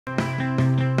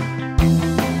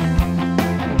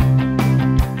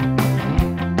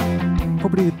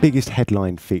Probably the biggest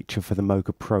headline feature for the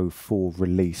Mocha Pro 4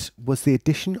 release was the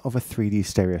addition of a 3D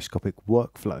stereoscopic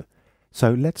workflow.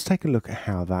 So let's take a look at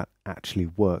how that actually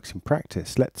works in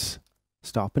practice. Let's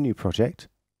start up a new project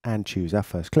and choose our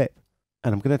first clip.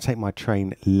 And I'm going to take my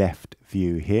train left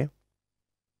view here.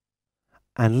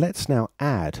 And let's now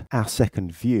add our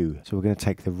second view. So we're going to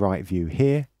take the right view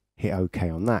here, hit OK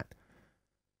on that.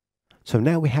 So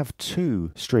now we have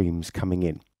two streams coming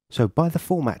in. So by the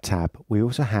Format tab, we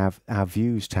also have our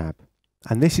Views tab.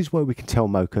 And this is where we can tell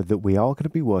Mocha that we are going to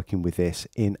be working with this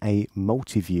in a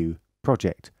multi-view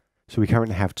project. So we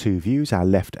currently have two views, our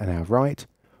left and our right,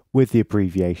 with the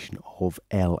abbreviation of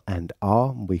L and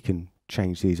R. We can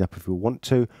change these up if we want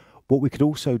to. What we could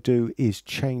also do is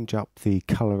change up the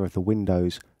color of the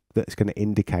windows that's going to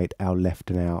indicate our left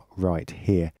and our right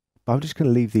here. But I'm just going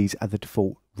to leave these at the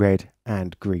default red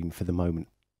and green for the moment.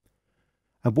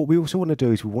 And what we also want to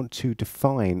do is we want to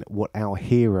define what our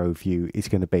hero view is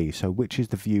going to be. So which is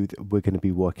the view that we're going to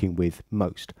be working with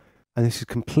most. And this is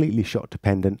completely shot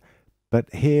dependent,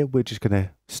 but here we're just going to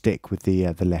stick with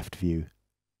the left view.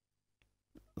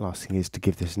 Last thing is to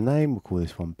give this a name. We'll call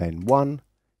this one Ben 1,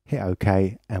 hit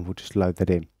OK, and we'll just load that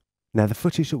in. Now the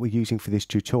footage that we're using for this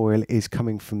tutorial is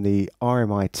coming from the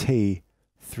RMIT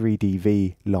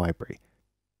 3DV library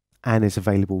and is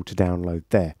available to download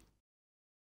there.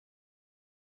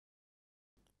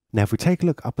 Now if we take a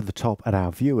look up at the top at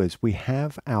our viewers, we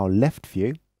have our left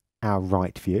view, our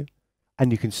right view,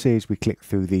 and you can see as we click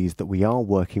through these that we are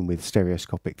working with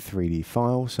stereoscopic 3D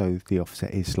files, so the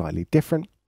offset is slightly different.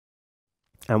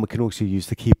 And we can also use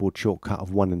the keyboard shortcut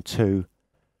of 1 and 2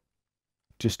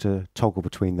 just to toggle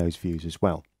between those views as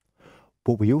well.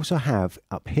 What we also have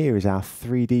up here is our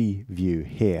 3D view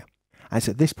here. And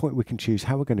so at this point we can choose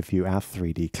how we're going to view our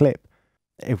 3D clip.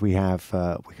 If we have,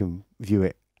 we can view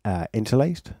it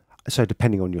interlaced. So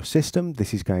depending on your system,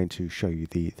 this is going to show you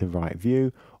the right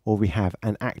view, or we have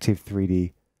an active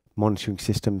 3D monitoring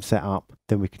system set up,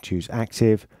 then we can choose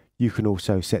active. You can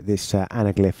also set this to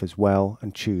anaglyph as well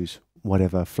and choose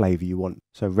whatever flavor you want.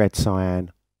 So red cyan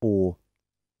or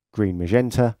green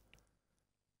magenta.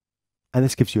 And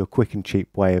this gives you a quick and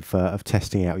cheap way of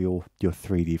testing out your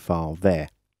 3D file there.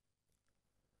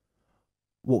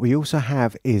 What we also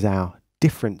have is our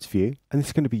difference view, and this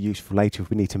is going to be useful later if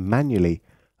we need to manually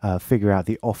figure out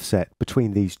the offset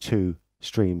between these two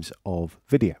streams of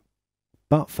video.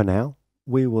 But for now,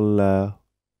 we'll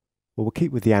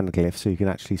keep with the anaglyph so you can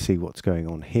actually see what's going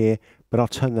on here, but I'll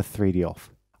turn the 3D off.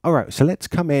 Alright, so let's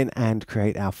come in and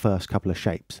create our first couple of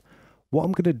shapes. What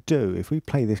I'm going to do, if we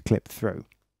play this clip through,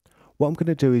 what I'm going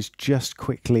to do is just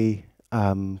quickly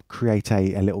create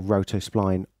a little roto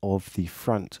spline of the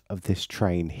front of this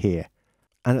train here.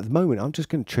 And at the moment, I'm just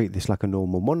going to treat this like a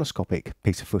normal monoscopic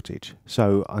piece of footage.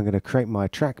 So I'm going to create my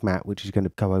track mat, which is going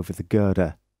to go over the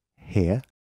girder here.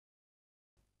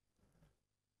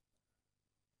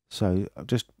 So I'm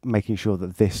just making sure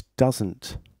that this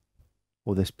doesn't,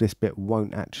 or this bit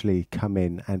won't actually come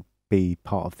in and be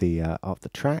part of the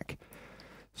track.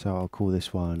 So I'll call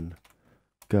this one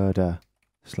girder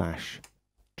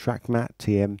 / track mat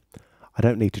TM. I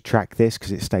don't need to track this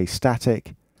because it stays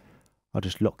static. I'll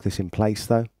just lock this in place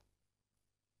though.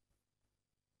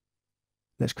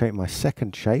 Let's create my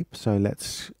second shape. So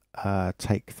let's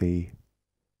take the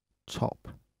top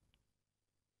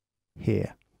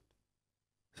here.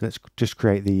 So let's just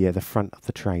create the front of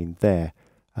the train there.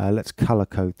 Let's color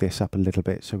code this up a little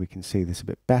bit so we can see this a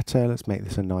bit better. Let's make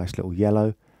this a nice little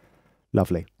yellow.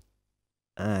 Lovely.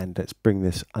 And let's bring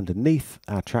this underneath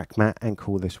our track mat and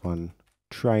call this one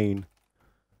train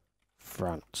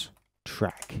front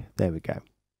track. There we go.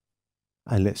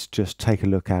 And let's just take a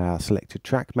look at our selected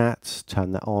track mats,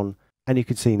 turn that on, and you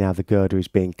can see now the girder is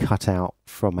being cut out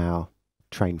from our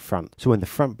train front. So when the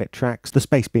front bit tracks, the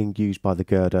space being used by the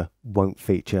girder won't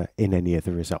feature in any of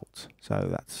the results. So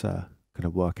that's going to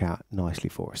work out nicely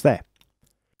for us there.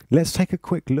 Let's take a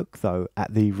quick look though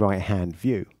at the right hand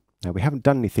view. Now we haven't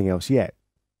done anything else yet.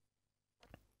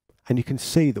 And you can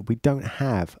see that we don't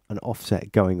have an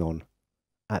offset going on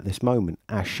at this moment.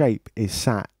 Our shape is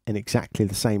sat in exactly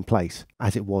the same place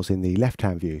as it was in the left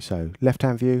hand view. So left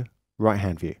hand view, right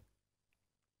hand view,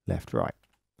 left, right.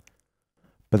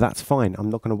 But that's fine. I'm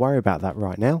not going to worry about that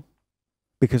right now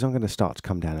because I'm going to start to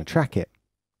come down and track it.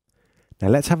 Now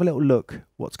let's have a little look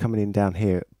what's coming in down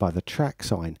here by the track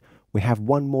sign. We have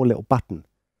one more little button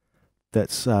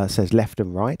that says left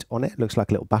and right on it. Looks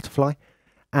like a little butterfly.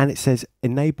 And it says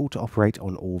enable to operate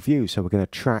on all views. So we're going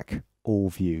to track all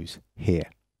views here.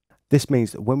 This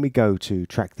means that when we go to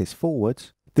track this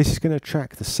forwards, this is going to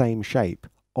track the same shape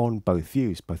on both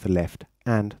views, both the left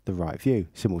and the right view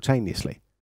simultaneously.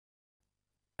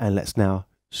 And let's now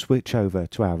switch over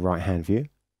to our right hand view,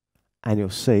 and you'll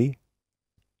see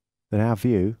that our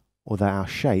view, or that our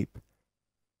shape,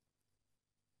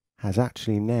 has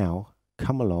actually now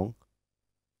come along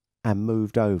and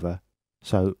moved over.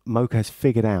 So Mocha has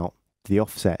figured out the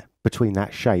offset between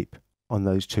that shape on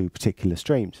those two particular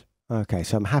streams. Okay,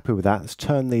 so I'm happy with that. Let's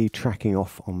turn the tracking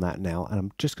off on that now, and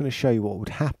I'm just going to show you what would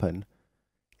happen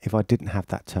if I didn't have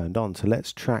that turned on. So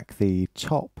let's track the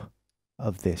top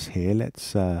of this here.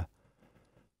 Let's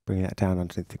bring that down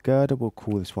underneath the girder. We'll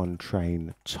call this one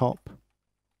train top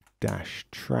dash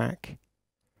track,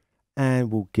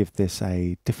 and we'll give this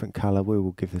a different color. We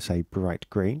will give this a bright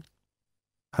green.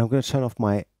 I'm going to turn off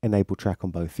my enable track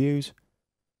on both views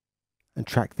and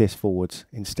track this forwards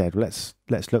instead. Let's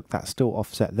look, that's still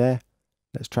offset there.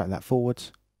 Let's track that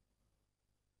forwards.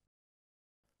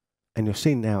 And you'll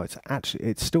see now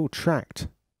it's still tracked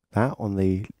that on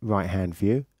the right hand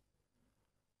view,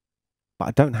 but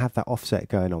I don't have that offset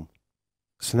going on.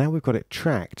 So now we've got it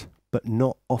tracked but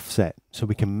not offset, so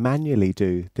we can manually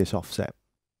do this offset.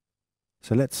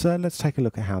 So let's take a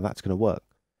look at how that's going to work.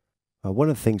 One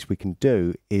of the things we can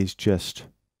do is just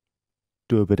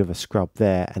do a bit of a scrub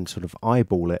there and sort of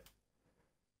eyeball it.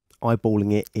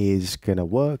 Eyeballing it is going to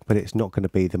work, but it's not going to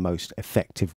be the most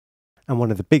effective. And one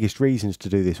of the biggest reasons to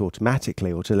do this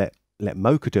automatically, or to let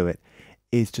Mocha do it,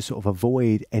 is to sort of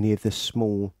avoid any of the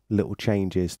small little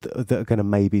changes that are going to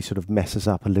maybe sort of mess us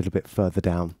up a little bit further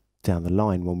down the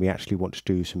line when we actually want to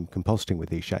do some compositing with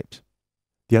these shapes.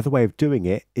 The other way of doing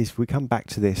it is if we come back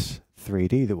to this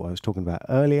 3D that I was talking about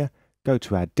earlier, go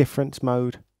to our difference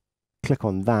mode, click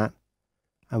on that,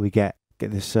 and we get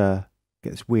this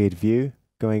weird view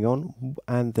going on.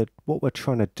 And what we're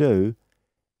trying to do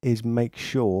is make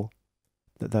sure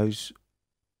that those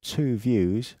two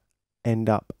views end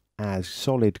up as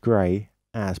solid grey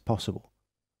as possible.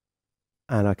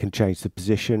 And I can change the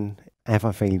position. If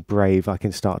I'm feeling brave, I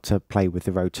can start to play with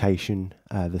the rotation,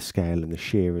 the scale and the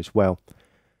shear as well.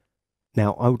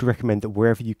 Now, I would recommend that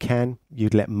wherever you can,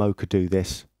 you'd let Mocha do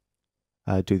this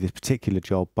particular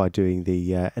job by doing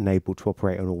the enable to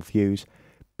operate on all views,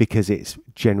 because it's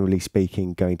generally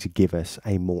speaking going to give us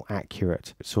a more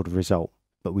accurate sort of result.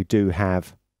 But we do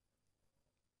have,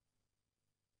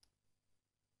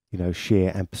 you know,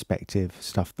 shear and perspective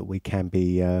stuff that we can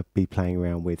be playing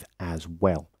around with as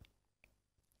well.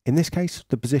 In this case,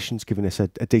 the position's giving us a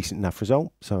decent enough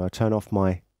result, so I turn off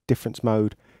my difference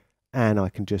mode and I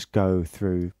can just go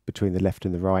through between the left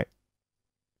and the right.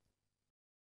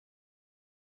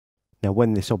 Now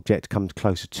when this object comes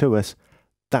closer to us,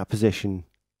 that position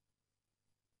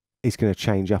is going to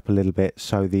change up a little bit,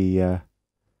 so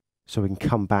so we can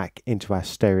come back into our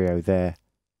stereo there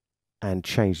and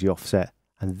change the offset,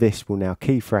 and this will now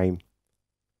keyframe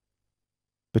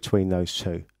between those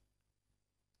two.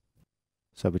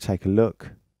 So we take a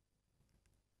look,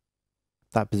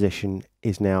 that position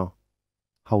is now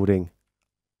holding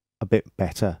a bit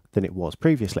better than it was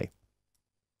previously.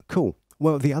 Cool.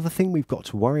 Well, the other thing we've got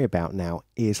to worry about now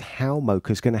is how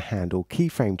Mocha is going to handle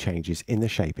keyframe changes in the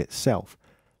shape itself.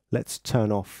 Let's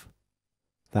turn off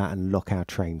that and lock our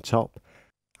train top,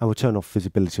 and we'll turn off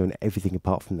visibility on everything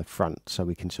apart from the front so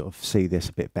we can sort of see this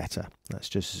a bit better. Let's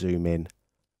just zoom in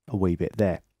a wee bit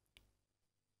there.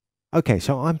 Okay,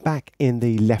 so I'm back in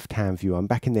the left-hand view. I'm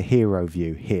back in the hero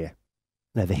view here.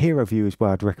 Now, the hero view is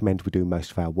where I'd recommend we do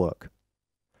most of our work.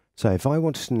 So if I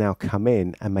wanted to now come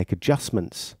in and make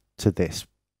adjustments to this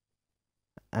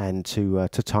and to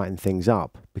tighten things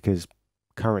up, because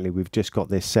currently we've just got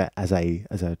this set as a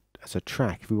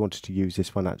track. If we wanted to use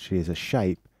this one actually as a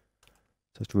shape,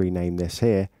 just rename this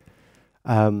here,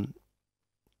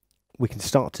 we can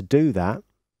start to do that.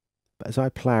 But as I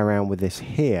play around with this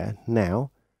here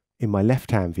now in my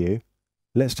left-hand view,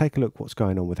 let's take a look what's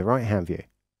going on with the right-hand view.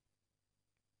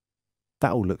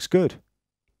 That all looks good.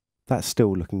 That's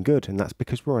still looking good, and that's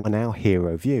because we're on our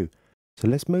hero view. So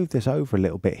let's move this over a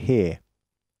little bit here,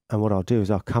 and what I'll do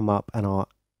is I'll come up and I'll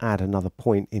add another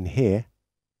point in here,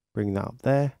 bring that up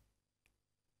there.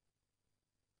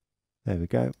 There we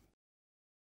go.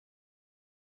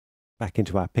 Back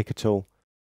into our picker tool,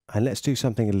 and let's do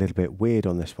something a little bit weird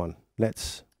on this one.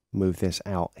 Let's move this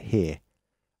out here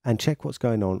and check what's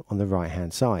going on the right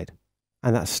hand side,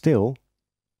 and that's still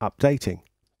updating,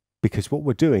 because what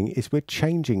we're doing is we're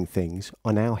changing things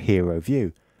on our hero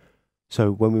view. So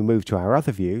when we move to our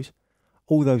other views,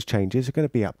 all those changes are going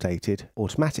to be updated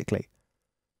automatically.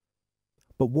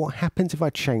 But what happens if I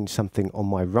change something on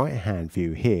my right hand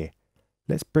view here?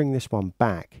 Let's bring this one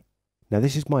back. Now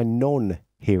this is my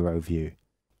non-hero view.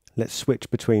 Let's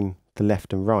switch between the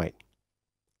left and right.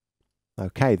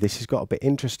 Okay, this has got a bit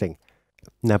interesting.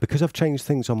 Now, because I've changed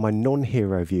things on my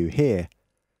non-hero view here,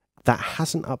 that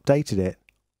hasn't updated it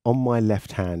on my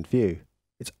left-hand view.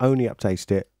 It's only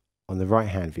updated it on the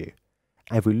right-hand view.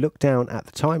 And if we look down at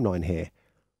the timeline here,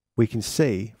 we can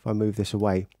see, if I move this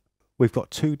away, we've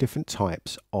got two different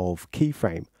types of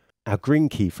keyframe. Our green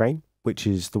keyframe, which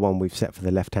is the one we've set for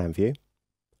the left-hand view,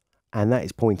 and that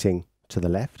is pointing to the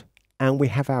left. And we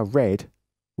have our red,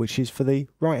 which is for the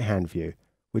right-hand view,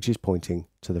 which is pointing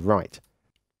to the right.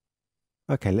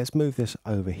 Okay, let's move this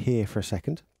over here for a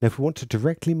second. Now, if we want to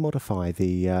directly modify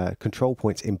the control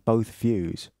points in both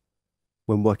views,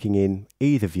 when working in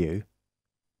either view,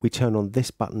 we turn on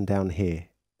this button down here.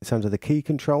 It's under the key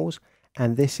controls,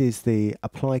 and this is the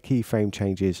apply keyframe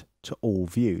changes to all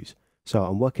views. So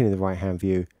I'm working in the right-hand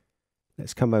view.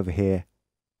 Let's come over here,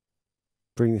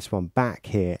 bring this one back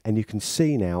here, and you can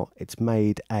see now it's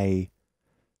made a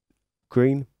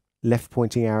green left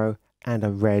pointing arrow and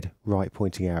a red right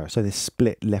pointing arrow. So there's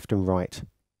split left and right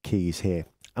keys here.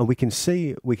 And we can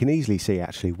easily see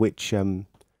actually which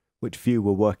view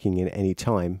we're working in at any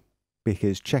time,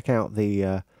 because check out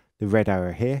the red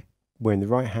arrow here. We're in the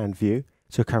right hand view.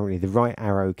 So currently the right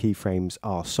arrow keyframes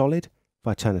are solid. If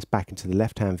I turn us back into the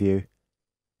left hand view,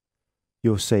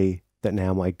 you'll see that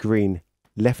now my green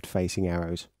left facing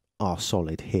arrows are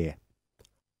solid here.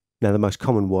 Now the most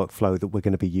common workflow that we're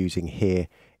going to be using here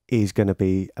is going to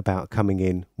be about coming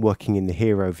in, working in the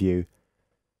hero view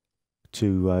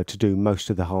to do most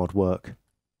of the hard work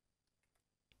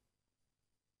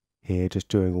here, just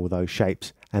doing all those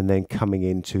shapes, and then coming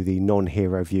into the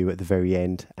non-hero view at the very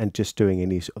end and just doing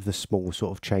any of the small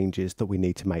sort of changes that we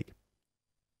need to make.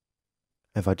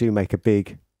 If I do make a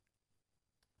big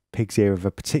pig's ear of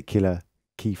a particular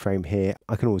keyframe here,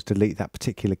 I can always delete that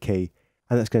particular key,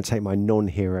 and that's going to take my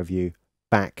non-hero view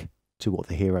back to what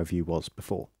the hero view was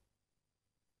before.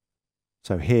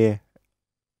 So here,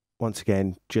 once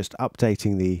again, just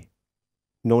updating the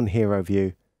non-hero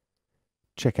view.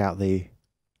 Check out the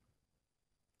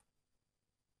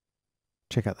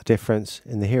difference.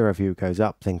 In the hero view it goes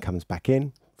up, then comes back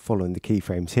in, following the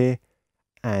keyframes here.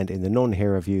 And in the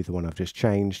non-hero view, the one I've just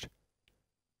changed,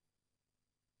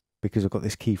 because I've got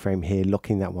this keyframe here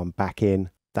locking that one back in,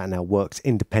 that now works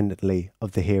independently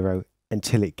of the hero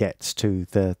until it gets to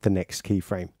the next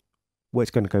keyframe, where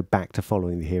it's going to go back to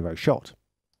following the hero shot.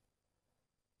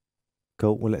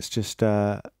 Cool. Well, let's just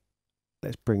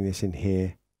let's bring this in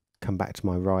here, come back to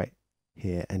my right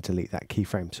here and delete that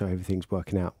keyframe, so everything's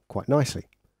working out quite nicely.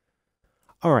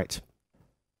 All right.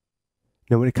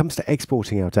 Now, when it comes to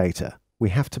exporting our data, we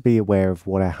have to be aware of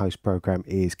what our host program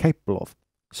is capable of.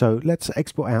 So let's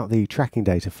export out the tracking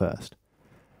data first.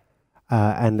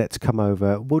 And let's come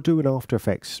over, we'll do an After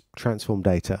Effects transform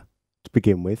data to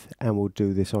begin with, and we'll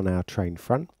do this on our train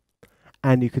front.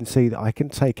 And you can see that I can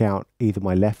take out either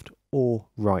my left or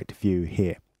right view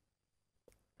here.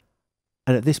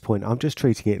 And at this point, I'm just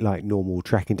treating it like normal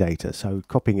tracking data. So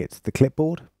copying it to the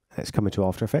clipboard, let's come into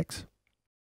After Effects.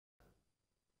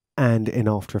 And in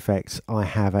After Effects, I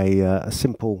have a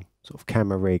simple sort of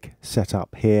camera rig set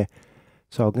up here.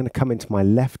 So I'm going to come into my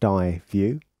left eye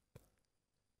view,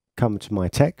 come to my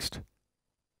text,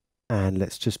 and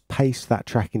let's just paste that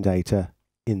tracking data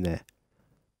in there.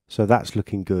 So that's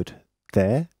looking good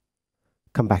there.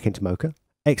 Come back into Mocha,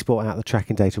 export out the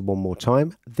tracking data one more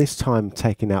time, this time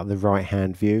taking out the right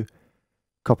hand view,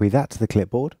 copy that to the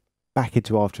clipboard, back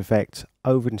into After Effects,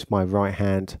 over into my right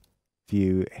hand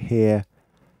view here,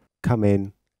 come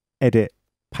in, edit,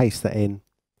 paste that in,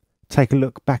 take a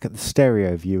look back at the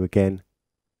stereo view again,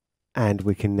 and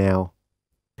we can now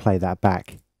play that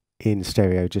back in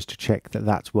stereo just to check that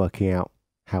that's working out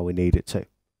how we need it to.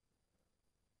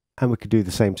 And we could do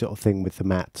the same sort of thing with the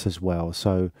mats as well.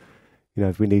 So, you know,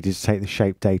 if we needed to take the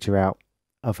shape data out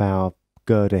of our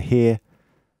girder here,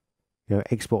 you know,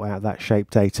 export out that shape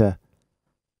data,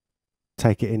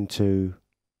 take it into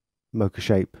Mocha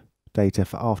shape data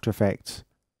for After Effects,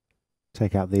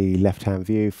 take out the left hand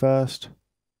view first,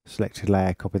 selected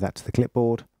layer, copy that to the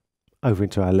clipboard, over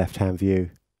into our left hand view.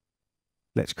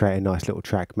 Let's create a nice little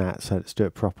track mat. So let's do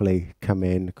it properly. Come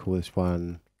in, call this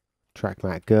one track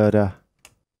mat girder,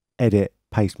 edit,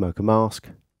 paste Mocha mask,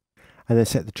 and then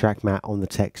set the track mat on the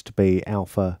text to be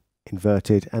alpha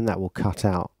inverted, and that will cut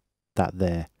out that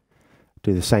there.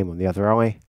 Do the same on the other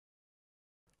eye.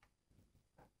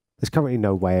 There's currently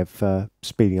no way of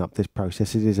speeding up this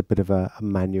process. It is a bit of a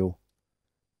manual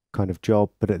kind of job,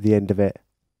 but at the end of it,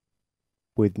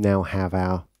 we now have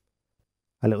our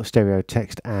a little stereo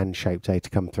text and shape data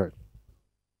come through.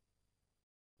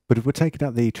 But if we're taking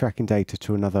out the tracking data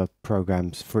to another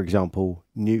programs, for example,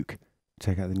 Nuke,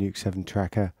 take out the Nuke 7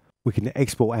 tracker, We can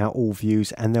export out all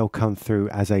views and they'll come through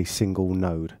as a single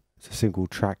node. It's a single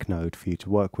track node for you to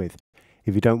work with.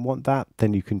 If you don't want that,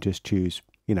 then you can just choose,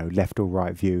 left or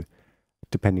right view,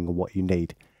 depending on what you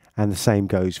need. And the same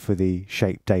goes for the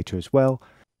shape data as well.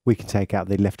 We can take out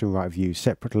the left and right views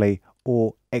separately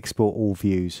or export all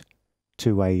views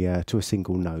to a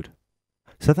single node.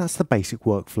 So that's the basic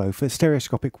workflow for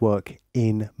stereoscopic work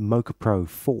in Mocha Pro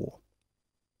 4.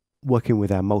 Working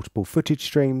with our multiple footage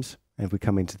streams, and if we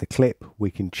come into the clip, we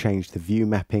can change the view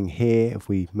mapping here. If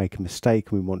we make a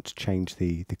mistake and we want to change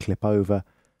the clip over,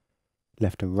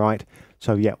 left and right.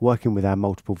 So yeah, working with our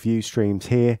multiple view streams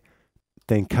here,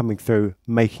 then coming through,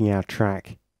 making our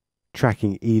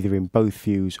tracking either in both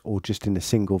views or just in a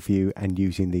single view and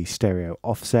using the stereo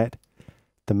offset,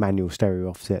 the manual stereo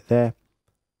offset there,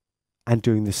 and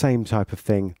doing the same type of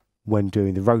thing when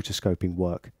doing the rotoscoping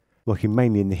work, working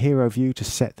mainly in the hero view to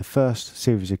set the first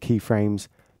series of keyframes,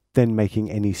 then making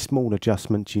any small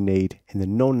adjustments you need in the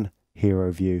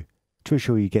non-hero view to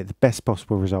ensure you get the best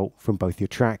possible result from both your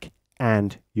track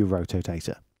and your roto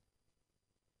data.